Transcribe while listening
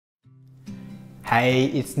Hey,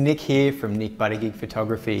 it's Nick here from Nick Buttigieg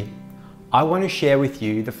Photography. I want to share with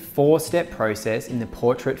you the 4-step process in the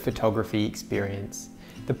portrait photography experience.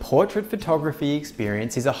 The portrait photography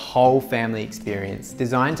experience is a whole family experience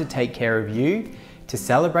designed to take care of you, to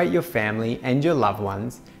celebrate your family and your loved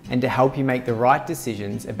ones, and to help you make the right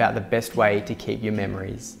decisions about the best way to keep your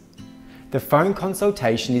memories. The phone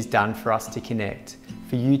consultation is done for us to connect,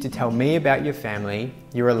 for you to tell me about your family,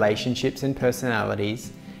 your relationships and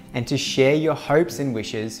personalities, and to share your hopes and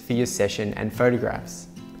wishes for your session and photographs.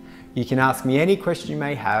 You can ask me any question you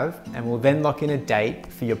may have, and we'll then lock in a date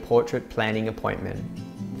for your portrait planning appointment.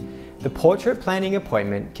 The portrait planning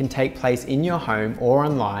appointment can take place in your home or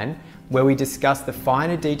online, where we discuss the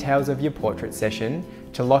finer details of your portrait session,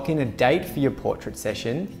 to lock in a date for your portrait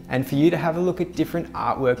session, and for you to have a look at different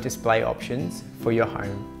artwork display options for your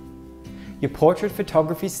home. Your portrait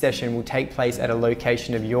photography session will take place at a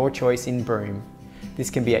location of your choice in Broome. This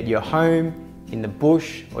can be at your home, in the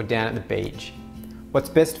bush, or down at the beach. What's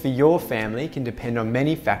best for your family can depend on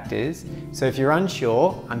many factors, so if you're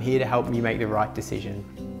unsure, I'm here to help you make the right decision.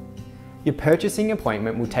 Your purchasing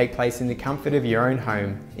appointment will take place in the comfort of your own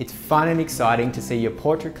home. It's fun and exciting to see your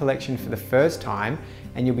portrait collection for the first time,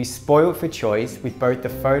 and you'll be spoiled for choice with both the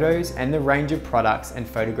photos and the range of products and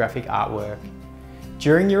photographic artwork.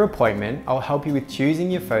 During your appointment, I'll help you with choosing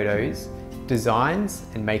your photos, designs,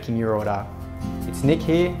 and making your order. It's Nick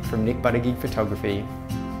here from Nick Buttigieg Photography.